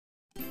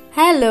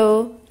Hello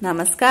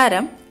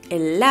നമസ്കാരം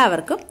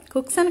എല്ലാവർക്കും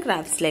cooks and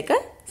ക്രാഫ്റ്റ്സിലേക്ക്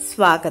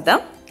സ്വാഗതം.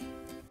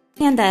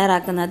 ഞാൻ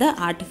തയ്യാറാക്കുന്നത്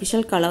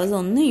ആർട്ടിഫിഷ്യൽ കളേഴ്സ്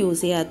ഒന്നും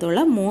use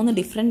ചെയ്യാത്തുള്ള 3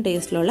 different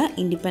ടേസ്റ്റിലുള്ള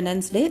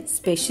independence day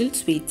special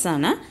sweets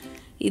ആണ്.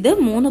 ഇത്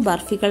 3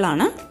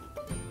 ബർഫികളാണ്.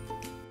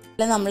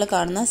 നമ്മൾ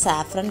കാണുന്ന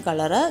സാഫ്രൻ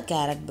കളർ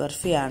ക്യാരറ്റ്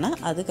ബർഫിയാണ്.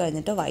 അത്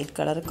കഴിഞ്ഞിട്ട് white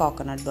colour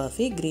coconut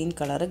barfi, green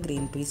colour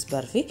green peas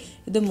barfi.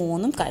 ഇത്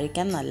 3ഉം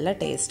കഴിക്കാൻ നല്ല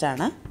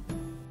ടേസ്റ്റാണ്.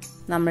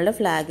 നമ്മളുടെ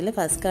ഫ്ലാഗിൽ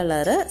ഫസ്റ്റ്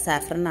കളറ്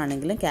സാഫ്രൻ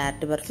ആണെങ്കിലും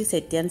ക്യാരറ്റ് ബർഫി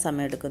സെറ്റ് ചെയ്യാൻ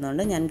സമയം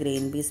എടുക്കുന്നുണ്ട്. ഞാൻ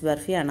ഗ്രീൻ പീസ്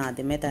ബർഫിയാണ്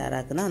ആദ്യമേ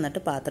തയ്യാറാക്കുന്നത്.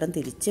 എന്നിട്ട് പാത്രം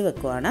തിരിച്ച്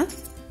വെക്കുവാണ്.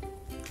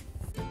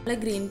 നമ്മൾ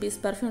ഗ്രീൻ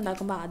പീസ് ബർഫി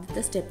ഉണ്ടാക്കുമ്പോൾ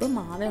ആദ്യത്തെ സ്റ്റെപ്പ്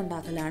മാവ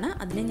ഉണ്ടാക്കലാണ്.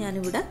 അതിന്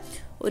ഞാനിവിടെ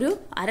ഒരു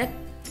 1/2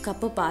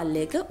 കപ്പ്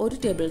പാലിലേക്ക്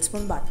 1 ടേബിൾ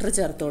സ്പൂൺ ബട്ടർ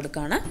ചേർത്ത്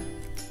കൊടുക്കുകയാണ്.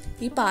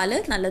 ഈ പാല്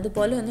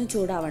നല്ലതുപോലെ ഒന്നും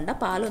ചൂടാവണ്ട.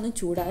 പാലൊന്ന്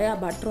ചൂടായ ആ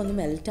ബട്ടർ ഒന്ന്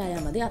മെൽറ്റ്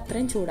ആയാൽ മതി.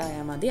 അത്രയും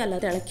ചൂടായാൽ മതി,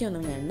 അല്ലാതെ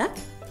ഇളക്കിയൊന്നും വേണ്ട.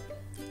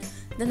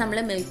 ഇത് നമ്മൾ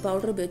മിൽക്ക്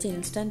പൗഡർ ഉപയോഗിച്ച്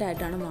ഇൻസ്റ്റൻ്റ്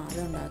ആയിട്ടാണ് മാവ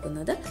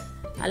ഉണ്ടാക്കുന്നത്.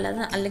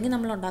 അല്ലെങ്കിൽ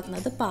നമ്മൾ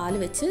ഉണ്ടാക്കുന്നത് പാൽ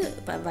വെച്ച്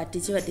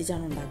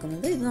വറ്റിച്ചാണ്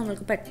ഉണ്ടാക്കുന്നത്. ഇത്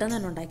നമുക്ക് പെട്ടെന്ന്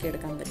തന്നെ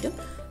ഉണ്ടാക്കിയെടുക്കാൻ പറ്റും.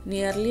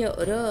 നിയർലി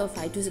ഒരു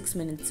 5 to 6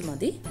 മിനിറ്റ്സ്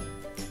മതി.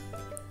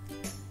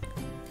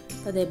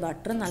 അപ്പോൾ അതേ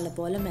ബട്ടർ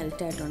നല്ലപോലെ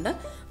മെൽറ്റ് ആയിട്ടുണ്ട്.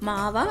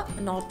 മാവ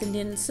നോർത്ത്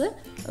ഇന്ത്യൻസ്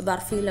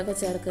ബർഫിയിലൊക്കെ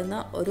ചേർക്കുന്ന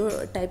ഒരു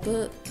ടൈപ്പ്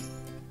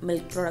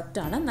മിൽക്ക്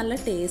പ്രൊഡക്റ്റാണ്. നല്ല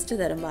ടേസ്റ്റ്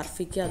തരും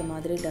ബർഫിക്ക്,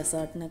 അതുമാതിരി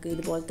ഡെസേർട്ടിനൊക്കെ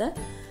ഇതുപോലത്തെ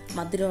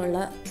മധുരമുള്ള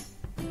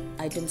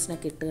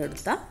ഐറ്റംസിനൊക്കെ ഇട്ട്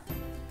കൊടുത്താൽ.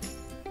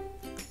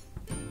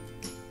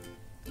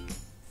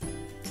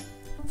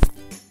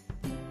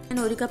 ഞാൻ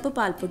 1 കപ്പ്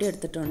പാൽപ്പൊടി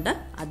എടുത്തിട്ടുണ്ട്.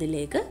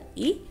 അതിലേക്ക്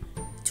ഈ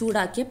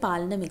ചൂടാക്കിയ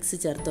പാലിൻ്റെ മിക്സ്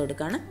ചേർത്ത്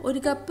കൊടുക്കുകയാണ്. 1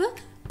 കപ്പ്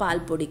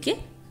പാൽപ്പൊടിക്ക്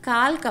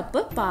 1/4 കപ്പ്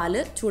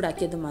പാല്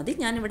ചൂടാക്കിയത് മതി.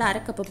 ഞാനിവിടെ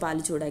 1/2 കപ്പ്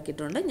പാല്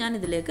ചൂടാക്കിയിട്ടുണ്ട്. ഞാൻ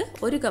ഇതിലേക്ക്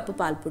 1 കപ്പ്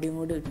പാൽപ്പൊടിയും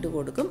കൂടി ഇട്ട്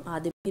കൊടുക്കും.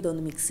 ആദ്യം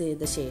ഇതൊന്ന് മിക്സ്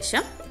ചെയ്ത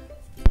ശേഷം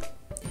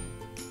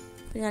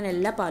ഞാൻ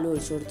എല്ലാ പാലും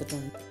ഒഴിച്ചു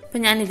കൊടുത്തിട്ടുണ്ട്.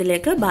 അപ്പം ഞാൻ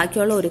ഇതിലേക്ക്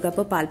ബാക്കിയുള്ള 1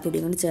 കപ്പ്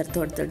പാൽപ്പൊടിയും കൂടി ചേർത്ത്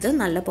കൊടുത്തിട്ട്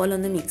നല്ലപോലെ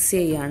ഒന്ന് മിക്സ്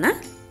ചെയ്യുകയാണ്.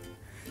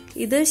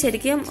 ഇത്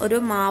ശരിക്കും ഒരു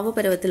മാവ്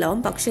പരുവത്തിലാവും.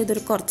 പക്ഷേ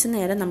ഇതൊരു കുറച്ച്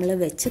നേരം നമ്മൾ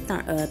വെച്ച്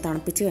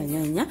തണുപ്പിച്ച്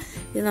കഴിഞ്ഞാൽ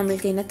ഇത്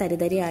നമ്മൾക്ക് ഇങ്ങനെ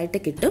തരിതരിയായിട്ട്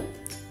കിട്ടും.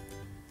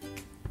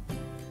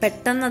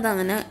 പെട്ടെന്ന്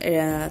അതങ്ങനെ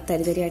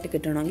തരിതരിയായിട്ട്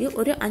കിട്ടണമെങ്കിൽ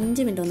ഒരു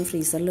 5 മിനിറ്റ് ഒന്ന്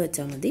ഫ്രീസറിൽ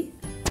വെച്ചാൽ മതി.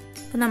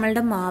 അപ്പോൾ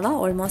നമ്മളുടെ മാവ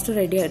ഓൾമോസ്റ്റ്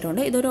റെഡി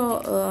ആയിട്ടുണ്ട്. ഇതൊരു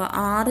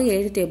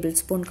 6-7 ടേബിൾ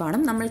സ്പൂൺ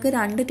കാണും. നമ്മൾക്ക്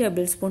 2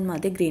 ടേബിൾ സ്പൂൺ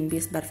മതി ഗ്രീൻ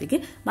പീസ് ബർഫിക്ക്.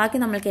 ബാക്കി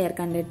നമ്മൾക്ക് എയർ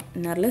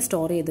കണ്ടെയ്നറിൽ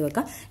സ്റ്റോർ ചെയ്ത്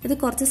വെക്കാം. ഇത്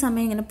കുറച്ച്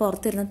സമയം ഇങ്ങനെ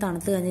പുറത്തിരുന്ന്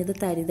തണുത്ത് കഴിഞ്ഞാൽ ഇത്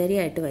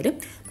തരിതരിയായിട്ട് വരും.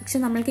 പക്ഷെ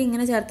നമ്മൾക്ക്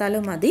ഇങ്ങനെ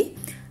ചേർത്താലും മതി.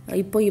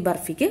 ഇപ്പോൾ ഈ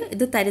ബർഫിക്ക്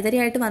ഇത്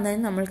തരിതരിയായിട്ട് വന്നു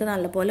കഴിഞ്ഞാൽ നമ്മൾക്ക്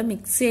നല്ലപോലെ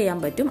മിക്സ് ചെയ്യാൻ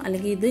പറ്റും.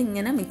 അല്ലെങ്കിൽ ഇത്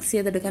ഇങ്ങനെ മിക്സ്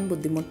ചെയ്തെടുക്കാൻ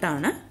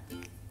ബുദ്ധിമുട്ടാണ്.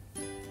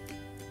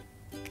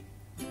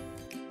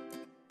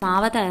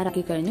 മാവ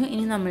തയ്യാറാക്കി കഴിഞ്ഞു.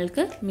 ഇനി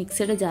നമ്മൾക്ക്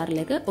മിക്സിയുടെ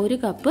ജാറിലേക്ക് 1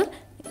 കപ്പ്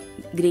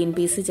ഗ്രീൻ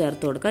പീസ്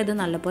ചേർത്ത് കൊടുക്കുക. ഇത്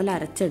നല്ലപോലെ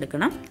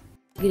അരച്ചെടുക്കണം.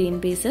 ഗ്രീൻ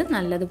പീസ്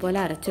നല്ലതുപോലെ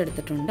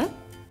അരച്ചെടുത്തിട്ടുണ്ട്.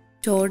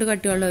 ചോട്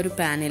കട്ടിയുള്ള ഒരു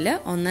പാനിൽ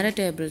 1.5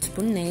 ടേബിൾ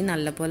സ്പൂൺ നെയ്യ്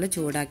നല്ലപോലെ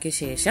ചൂടാക്കിയ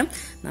ശേഷം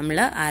നമ്മൾ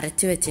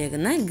അരച്ച്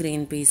വെച്ചേക്കുന്ന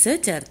ഗ്രീൻ പീസ്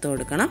ചേർത്ത്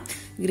കൊടുക്കണം.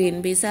 ഗ്രീൻ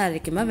പീസ്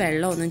അരയ്ക്കുമ്പോൾ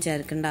വെള്ളമൊന്നും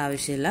ചേർക്കേണ്ട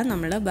ആവശ്യമില്ല.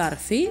 നമ്മൾ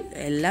ബർഫി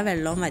എല്ലാ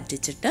വെള്ളവും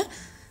വറ്റിച്ചിട്ട്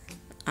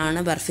ആണ്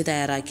ബർഫി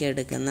തയ്യാറാക്കി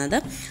എടുക്കുന്നത്.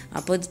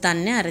 അപ്പോൾ ഇത്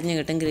തന്നെ അരഞ്ഞു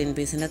കിട്ടും. ഗ്രീൻ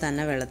പീസിൻ്റെ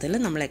തന്നെ വെള്ളത്തിൽ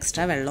നമ്മൾ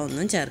എക്സ്ട്രാ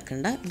വെള്ളമൊന്നും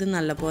ചേർക്കേണ്ട. ഇത്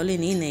നല്ലപോലെ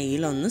ഇനി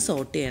നെയ്യിലൊന്ന്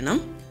സോട്ട് ചെയ്യണം.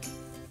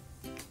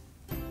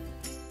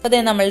 അതേ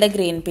നമ്മളുടെ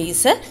ഗ്രീൻ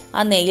പീസ്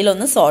ആ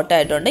നെയ്യിലൊന്ന് സോട്ട്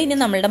ആയിട്ടുണ്ട്. ഇനി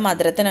നമ്മളുടെ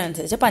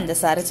മധുരത്തിനനുസരിച്ച്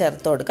പഞ്ചസാര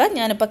ചേർത്ത് കൊടുക്കുക.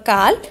 ഞാനിപ്പോൾ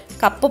 1/4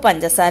 കപ്പ്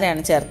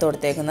പഞ്ചസാരയാണ് ചേർത്ത്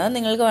കൊടുത്തേക്കുന്നത്.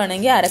 നിങ്ങൾക്ക്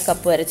വേണമെങ്കിൽ 1/2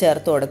 കപ്പ് വരെ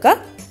ചേർത്ത് കൊടുക്കുക.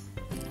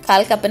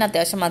 1/4 കപ്പിന്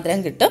അത്യാവശ്യം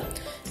മധുരം കിട്ടും.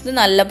 ഇത്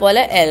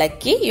നല്ലപോലെ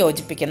ഇളക്കി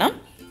യോജിപ്പിക്കണം.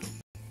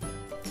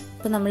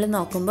 ഇപ്പോൾ നമ്മൾ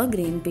നോക്കുമ്പോൾ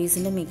ഗ്രീൻ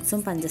പീസിൻ്റെ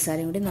മിക്സും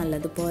പഞ്ചസാരയും കൂടി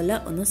നല്ലതുപോലെ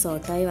ഒന്ന്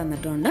സോട്ടായി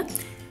വന്നിട്ടുണ്ട്.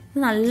 ഇത്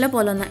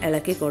നല്ലപോലെ ഒന്ന്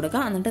ഇളക്കി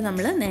കൊടുക്കുക. എന്നിട്ട്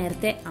നമ്മൾ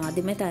നേരത്തെ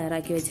ആദ്യമേ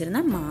തയ്യാറാക്കി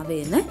വെച്ചിരുന്ന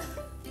മാവേന്ന്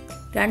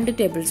 2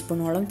 ടേബിൾ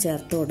സ്പൂണോളം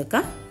ചേർത്ത്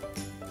കൊടുക്കുക.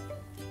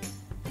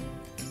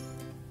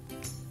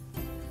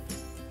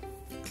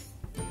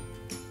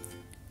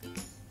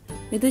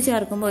 ഇത്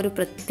ചേർക്കുമ്പോൾ ഒരു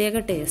പ്രത്യേക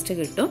ടേസ്റ്റ്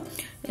കിട്ടും.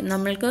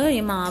 നമ്മൾക്ക്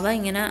ഈ മാവ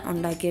ഇങ്ങനെ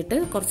ഉണ്ടാക്കിയിട്ട്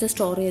കുറച്ച്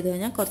സ്റ്റോർ ചെയ്ത്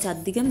കഴിഞ്ഞാൽ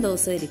കുറച്ചധികം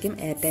ദിവസം ഇരിക്കും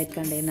എയർ ടൈറ്റ്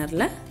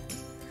കണ്ടെയ്നറിൽ.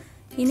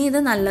 ഇനി ഇത്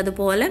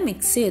നല്ലതുപോലെ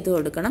മിക്സ് ചെയ്ത്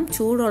കൊടുക്കണം.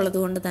 ചൂടുള്ളത്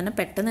കൊണ്ട് തന്നെ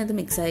പെട്ടെന്ന് ഇത്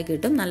മിക്സായി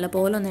കിട്ടും.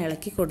 നല്ലപോലെ ഒന്ന്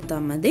ഇളക്കി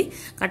കൊടുത്താൽ മതി.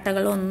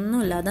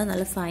 കട്ടകളൊന്നുമില്ലാതെ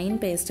നല്ല ഫൈൻ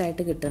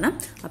പേസ്റ്റായിട്ട് കിട്ടണം.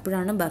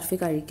 അപ്പോഴാണ് ബർഫി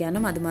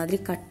കഴിക്കാനും അതുമാതിരി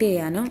കട്ട്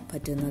ചെയ്യാനും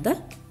പറ്റുന്നത്.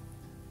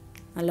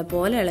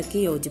 നല്ലപോലെ ഇളക്കി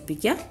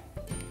യോജിപ്പിക്കുക.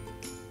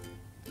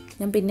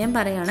 ഞാൻ പിന്നെയും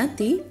പറയാണ്,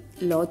 തീ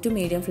ലോ ടു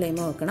മീഡിയം ഫ്ലെയിം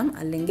വെക്കണം.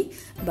 അല്ലെങ്കിൽ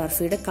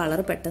ബർഫിയുടെ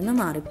കളർ പെട്ടെന്ന്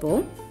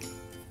മാറിപ്പോവും.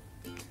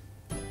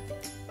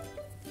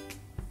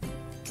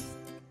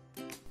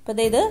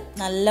 അപ്പോൾ ഇത്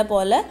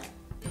നല്ലപോലെ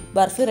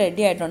ബർഫി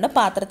റെഡി ആയിട്ടുണ്ട്.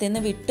 പാത്രത്തിൽ നിന്ന്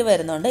വിട്ട്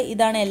വരുന്നുണ്ട്.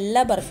 ഇതാണ്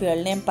എല്ലാ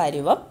ബർഫികളുടെയും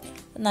പരുവം.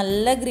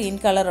 നല്ല ഗ്രീൻ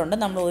കളറുണ്ട്.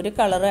 നമ്മൾ ഒരു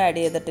കളറും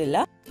ആഡ് ചെയ്തിട്ടില്ല.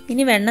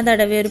 ഇനി വെണ്ണ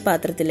തടവിയ ഒരു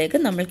പാത്രത്തിലേക്ക്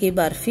നമ്മൾക്ക് ഈ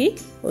ബർഫി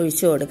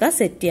ഒഴിച്ചു കൊടുക്കുക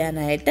സെറ്റ്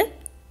ചെയ്യാനായിട്ട്.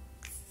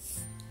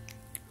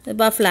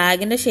 ഇപ്പോൾ ആ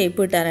ഫ്ലാഗിൻ്റെ ഷേപ്പ്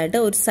കിട്ടാനായിട്ട്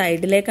ഒരു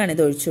സൈഡിലേക്കാണ്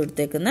ഇത് ഒഴിച്ചു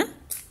കൊടുത്തേക്കുന്നത്.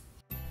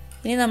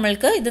 ഇനി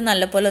നമ്മൾക്ക് ഇത്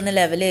നല്ലപോലെ ഒന്ന്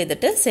ലെവൽ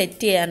ചെയ്തിട്ട്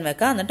സെറ്റ് ചെയ്യാൻ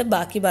വെക്കാം. എന്നിട്ട്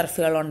ബാക്കി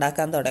ബർഫികൾ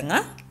ഉണ്ടാക്കാൻ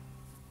തുടങ്ങാം.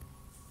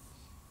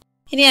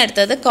 ഇനി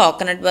അടുത്തത്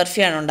കോക്കനട്ട്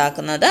ബർഫിയാണ്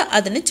ഉണ്ടാക്കുന്നത്.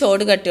 അതിന്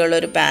ചോട് കട്ടിയുള്ള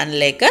ഒരു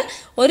പാനിലേക്ക്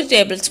 1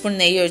 ടേബിൾ സ്പൂൺ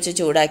നെയ്യ് ഒഴിച്ച്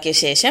ചൂടാക്കിയ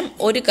ശേഷം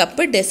 1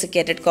 കപ്പ്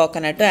ഡെസിക്കേറ്റഡ്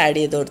കോക്കനട്ട് ആഡ്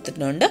ചെയ്ത്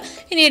കൊടുത്തിട്ടുണ്ട്.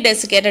 ഇനി ഈ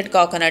ഡെസിക്കേറ്റഡ്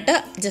കോക്കനട്ട്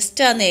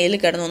ജസ്റ്റ് ആ നെയ്യിൽ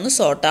കിടന്നൊന്ന്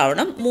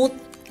സോട്ടാവണം.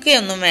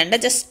 മൂക്കൊന്നും വേണ്ട,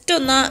 ജസ്റ്റ്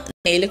ഒന്ന്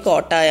നെയ്യിൽ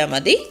കോട്ടായാൽ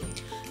മതി.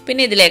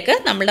 പിന്നെ ഇതിലേക്ക്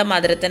നമ്മുടെ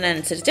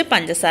മധുരത്തിനനുസരിച്ച്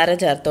പഞ്ചസാര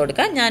ചേർത്ത്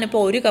കൊടുക്കാം.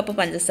 ഞാനിപ്പോൾ 1 കപ്പ്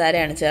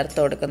പഞ്ചസാരയാണ് ചേർത്ത്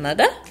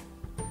കൊടുക്കുന്നത്.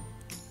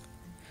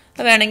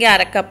 വേണമെങ്കിൽ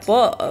 1/2 കപ്പോ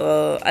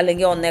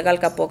അല്ലെങ്കിൽ 1/4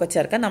 കപ്പോ ഒക്കെ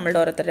ചേർക്കാം, നമ്മളുടെ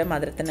ഓരോരുത്തരുടെ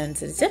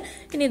മധുരത്തിനനുസരിച്ച്.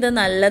 ഇനി ഇത്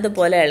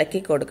നല്ലതുപോലെ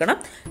ഇളക്കി കൊടുക്കണം.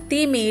 തീ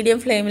മീഡിയം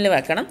ഫ്ലെയിമിൽ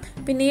വെക്കണം.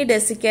 പിന്നെ ഈ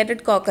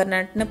ഡെസിക്കേറ്റഡ്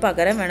കോക്കനട്ടിന്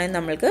പകരം വേണമെങ്കിൽ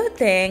നമ്മൾക്ക്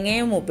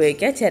തേങ്ങയും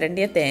ഉപയോഗിക്കാം,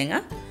 ചിരണ്ടിയ തേങ്ങ.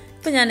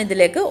 ഇപ്പം ഞാൻ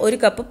ഇതിലേക്ക് 1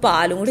 കപ്പ്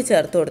പാലും കൂടി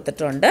ചേർത്ത്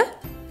കൊടുത്തിട്ടുണ്ട്.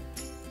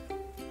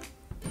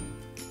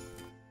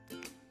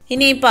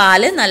 ഇനി ഈ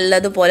പാല്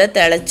നല്ലതുപോലെ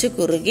തിളച്ച്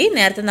കുറുകി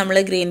നേരത്തെ നമ്മൾ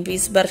ഗ്രീൻ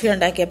പീസ് ബർഫി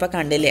ഉണ്ടാക്കിയപ്പോൾ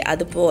കണ്ടില്ലേ,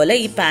 അതുപോലെ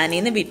ഈ പാനിൽ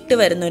നിന്ന് വിട്ട്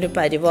വരുന്ന ഒരു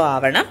പരുവം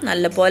ആവണം.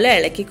 നല്ലപോലെ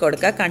ഇളക്കി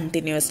കൊടുക്കുക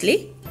കണ്ടിന്യൂസ്ലി.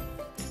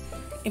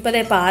 ഇപ്പോൾ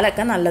അതേ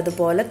പാലൊക്കെ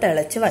നല്ലതുപോലെ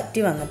തിളച്ച്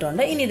വറ്റി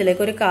വന്നിട്ടുണ്ട്. ഇനി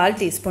ഇതിലേക്ക് ഒരു 1/4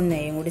 ടീസ്പൂൺ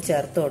നെയ്യും കൂടി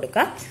ചേർത്ത്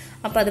കൊടുക്കുക.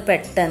 അപ്പോൾ അത്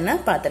പെട്ടെന്ന്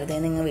പാത്രത്തിൽ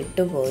നിന്ന്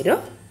വിട്ടുപോരും.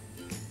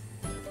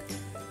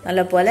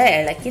 നല്ലപോലെ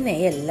ഇളക്കി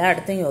നെയ്യ്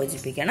എല്ലായിടത്തും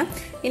യോജിപ്പിക്കണം.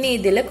 ഇനി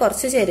ഇതിൽ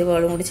കുറച്ച്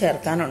ചേരുവകളും കൂടി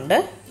ചേർക്കാനുണ്ട്.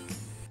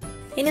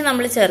 ഇനി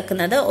നമ്മൾ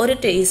ചേർക്കുന്നത് 1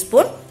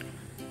 ടീസ്പൂൺ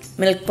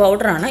മിൽക്ക്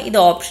പൗഡറാണ്. ഇത്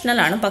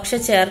ഓപ്ഷണലാണ്, പക്ഷെ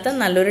ചേർത്ത്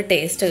നല്ലൊരു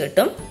ടേസ്റ്റ്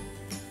കിട്ടും.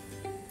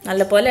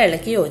 നല്ലപോലെ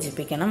ഇളക്കി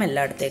യോജിപ്പിക്കണം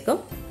എല്ലായിടത്തേക്കും.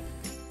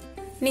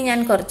 ഇനി ഞാൻ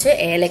കുറച്ച്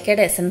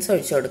ഏലക്കയുടെ എസൻസ്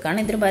ഒഴിച്ചു കൊടുക്കുകയാണ്.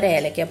 ഇതിന് പകരം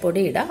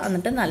ഏലക്കപ്പൊടി ഇടുക.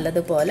 എന്നിട്ട്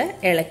നല്ലതുപോലെ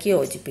ഇളക്കി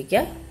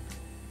യോജിപ്പിക്കുക.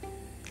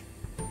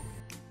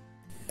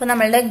 ഇപ്പോൾ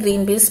നമ്മളുടെ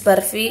ഗ്രീൻ പീസ്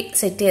ബർഫി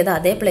സെറ്റ് ചെയ്ത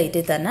അതേ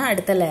പ്ലേറ്റിൽ തന്നെ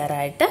അടുത്ത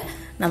ലെയറായിട്ട്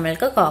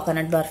നമ്മൾക്ക്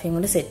കോക്കനട്ട് ബർഫിയും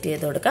കൂടി സെറ്റ്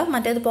ചെയ്ത് കൊടുക്കാം.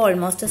 മറ്റേതിപ്പോൾ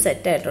ഓൾമോസ്റ്റ്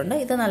സെറ്റ് ആയിട്ടുണ്ട്.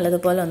 ഇത്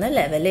നല്ലതുപോലെ ഒന്ന്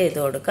ലെവൽ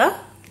ചെയ്ത് കൊടുക്കുക.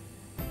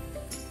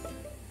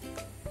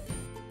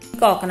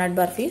 കോക്കനട്ട്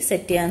ബർഫി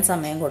സെറ്റ് ചെയ്യാൻ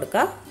സമയം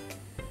കൊടുക്കുക.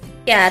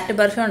 ക്യാരറ്റ്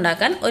ബർഫി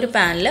ഉണ്ടാക്കാൻ ഒരു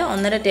പാനിൽ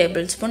 1.5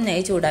 ടേബിൾ സ്പൂൺ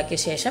നെയ്യ് ചൂടാക്കിയ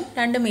ശേഷം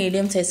 2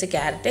 മീഡിയം സൈസ്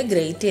ക്യാരറ്റ്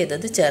ഗ്രേറ്റ്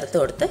ചെയ്തത് ചേർത്ത്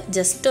കൊടുത്ത്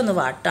ജസ്റ്റ് ഒന്ന്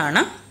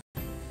വാട്ടാണ്.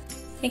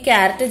 ഈ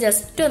ക്യാരറ്റ്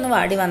ജസ്റ്റ് ഒന്ന്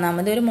വാടി വന്നാൽ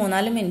മതി. ഒരു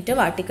 3-4 മിനിറ്റ്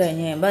വാട്ടി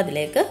കഴിഞ്ഞ് കഴിയുമ്പോൾ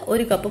അതിലേക്ക്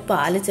 1 കപ്പ്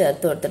പാല്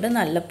ചേർത്ത് കൊടുത്തിട്ട്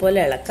നല്ലപോലെ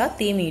ഇളക്കുക.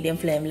 തീ മീഡിയം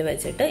ഫ്ലെയിമിൽ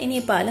വെച്ചിട്ട്.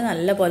 ഇനി ഈ പാല്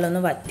നല്ലപോലെ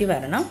ഒന്ന് വറ്റി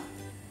വരണം.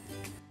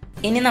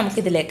 ഇനി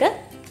നമുക്കിതിലേക്ക്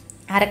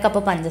 1/2 കപ്പ്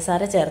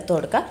പഞ്ചസാര ചേർത്ത്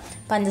കൊടുക്കാം.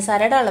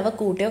 പഞ്ചസാരയുടെ അളവ്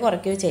കൂട്ടുകയോ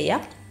കുറയ്ക്കുകയോ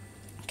ചെയ്യാം.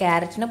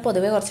 ക്യാരറ്റിന്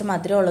പൊതുവെ കുറച്ച്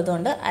മധുരം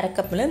ഉള്ളതുകൊണ്ട് 1/2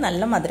 കപ്പിൽ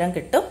നല്ല മധുരം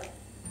കിട്ടും.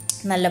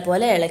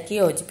 നല്ലപോലെ ഇളക്കി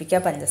യോജിപ്പിക്കുക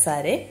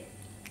പഞ്ചസാരയെ.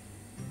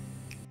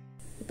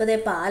 ഇപ്പോൾ ഇതേ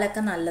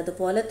പാലൊക്കെ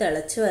നല്ലതുപോലെ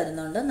തിളച്ച്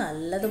വരുന്നുണ്ട്.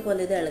 നല്ലതുപോലെ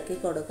ഇത് ഇളക്കി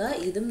കൊടുക്കുക.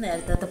 ഇതും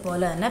നേരത്തെ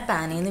പോലെ തന്നെ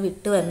പാനിൽ നിന്ന്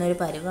വിട്ട് വരുന്ന ഒരു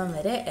പരുവം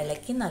വരെ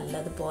ഇളക്കി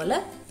നല്ലതുപോലെ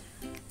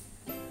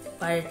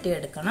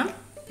വഴറ്റിയെടുക്കണം.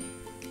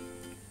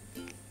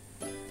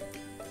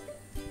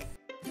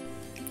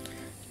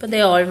 ഇപ്പോൾ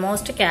ഇതേ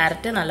ഓൾമോസ്റ്റ്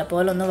ക്യാരറ്റ്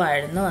നല്ലപോലെ ഒന്ന്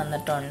വഴന്ന്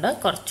വന്നിട്ടുണ്ട്.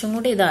 കുറച്ചും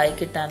കൂടി ഇതായി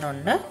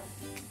കിട്ടാനുണ്ട്.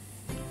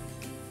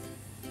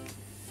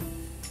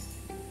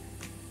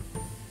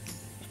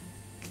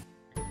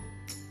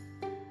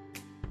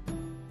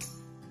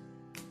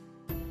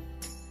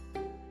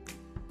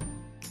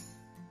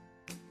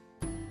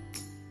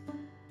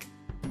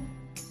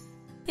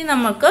 ഇനി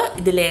നമുക്ക്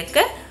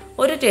ഇതിലേക്ക്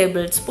 1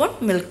 ടേബിൾ സ്പൂൺ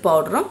മിൽക്ക്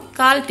പൗഡറും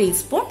 1/4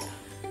 ടീസ്പൂൺ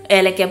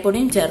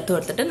ഏലക്കാപ്പൊടിയും ചേർത്ത്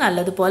കൊടുത്തിട്ട്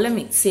നല്ലതുപോലെ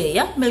മിക്സ്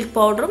ചെയ്യുക. മിൽക്ക്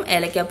പൗഡറും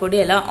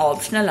ഏലക്കാപ്പൊടിയും എല്ലാം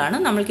ഓപ്ഷണലാണ്.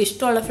 നമ്മൾക്ക്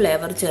ഇഷ്ടമുള്ള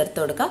ഫ്ലേവർ ചേർത്ത്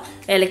കൊടുക്കുക.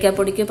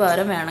 ഏലക്കാപ്പൊടിക്ക്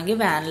പകരം വേണമെങ്കിൽ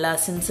വാനില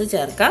എസൻസ്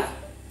ചേർക്കാം.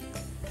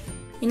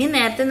 ഇനി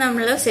നേരത്തെ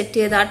നമ്മൾ സെറ്റ്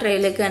ചെയ്ത ആ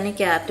ട്രേയിലേക്ക് തന്നെ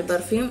ക്യാരറ്റ്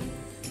ബർഫിയും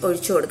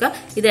ഒഴിച്ചു കൊടുക്കുക.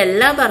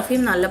 ഇതെല്ലാ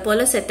ബർഫിയും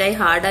നല്ലപോലെ സെറ്റായി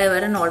ഹാർഡായി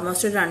വരാൻ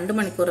ഓൾമോസ്റ്റ്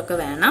 2 മണിക്കൂറൊക്കെ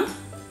വേണം.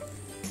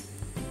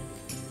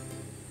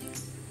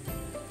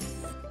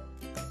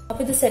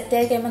 അപ്പോൾ ഇത്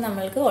സെറ്റായി കഴിയുമ്പോൾ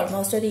നമ്മൾക്ക്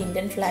ഓൾമോസ്റ്റ് ഒരു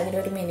ഇന്ത്യൻ ഫ്ലാഗിൽ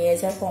ഒരു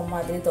മിനിയേച്ചർ ഫോം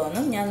മാതിരി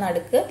തോന്നും. ഞാൻ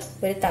നടുക്ക്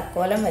ഒരു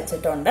തക്കോലം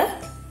വെച്ചിട്ടുണ്ട്.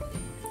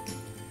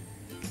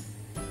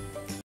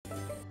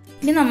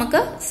 ഇനി നമുക്ക്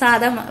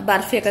സാധാ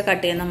ബർഫിയൊക്കെ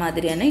കട്ട് ചെയ്യുന്ന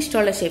മാതിരി തന്നെ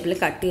ഇഷ്ടമുള്ള ഷേപ്പിൽ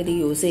കട്ട് ചെയ്ത്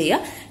യൂസ് ചെയ്യുക.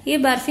 ഈ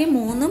ബർഫി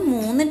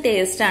 3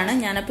 ടേസ്റ്റ് ആണ്.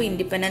 ഞാനപ്പോൾ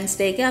ഇൻഡിപെൻഡൻസ്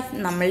ഡേക്ക്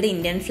നമ്മളുടെ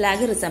ഇന്ത്യൻ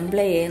ഫ്ലാഗ് റിസംബിൾ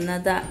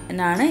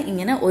ചെയ്യുന്നതിനാണ്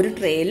ഇങ്ങനെ ഒരു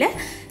ട്രേയിൽ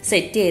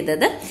സെറ്റ്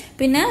ചെയ്തത്.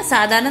 പിന്നെ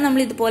സാധാരണ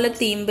നമ്മൾ ഇതുപോലെ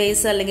തീം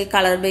ബേസ് അല്ലെങ്കിൽ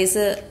കളർ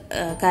ബേസ്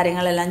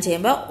കാര്യങ്ങളെല്ലാം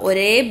ചെയ്യുമ്പോൾ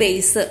ഒരേ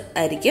ബേസ്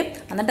ആയിരിക്കും.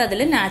 എന്നിട്ട് അതിൽ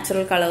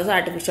natural colours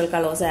artificial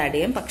colours add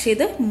ചെയ്യും. പക്ഷെ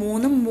ഇത്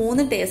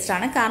 3 ടേസ്റ്റ്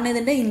ആണ്. കാരണം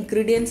ഇതിന്റെ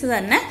ഇൻഗ്രീഡിയൻസ്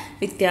തന്നെ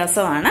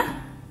വ്യത്യാസമാണ്.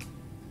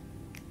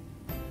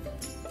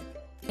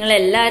 നിങ്ങൾ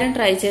എല്ലാവരും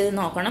ട്രൈ ചെയ്ത്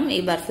നോക്കണം. ഈ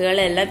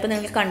ബർഫികളെല്ലാം ഇപ്പം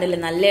നിങ്ങൾ കണ്ടില്ലേ,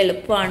 നല്ല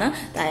എളുപ്പമാണ്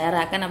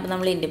തയ്യാറാക്കാൻ. അപ്പം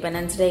നമ്മൾ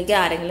ഇൻഡിപെൻഡൻസ് ഡേക്ക്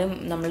ആരെങ്കിലും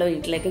നമ്മുടെ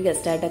വീട്ടിലേക്ക്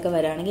ഗസ്റ്റായിട്ടൊക്കെ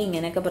വരികയാണെങ്കിൽ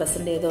ഇങ്ങനെയൊക്കെ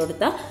പ്രസന്റ് ചെയ്ത്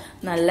കൊടുത്താൽ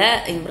നല്ല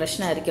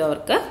ഇംപ്രഷൻ ആയിരിക്കും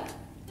അവർക്ക്.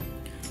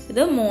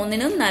 ഇത്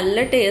 3നും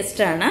നല്ല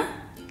ടേസ്റ്റാണ്.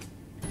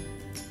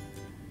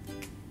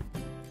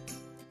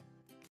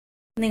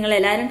 നിങ്ങൾ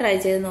എല്ലാവരും ട്രൈ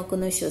ചെയ്ത്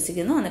നോക്കുമെന്ന്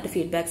വിശ്വസിക്കുന്നു. എന്നിട്ട്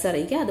ഫീഡ്ബാക്സ്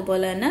അറിയിക്കുക.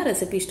 അതുപോലെ തന്നെ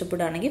റെസിപ്പി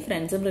ഇഷ്ടപ്പെടുകയാണെങ്കിൽ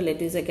ഫ്രണ്ട്സും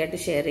റിലേറ്റീവ്സും ഒക്കെ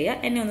ആയിട്ട് ഷെയർ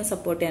ചെയ്യുക. എന്നെ ഒന്ന്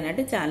സപ്പോർട്ട്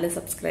ചെയ്യാനായിട്ട് ചാനൽ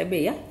സബ്സ്ക്രൈബ്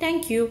ചെയ്യുക.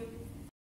 താങ്ക്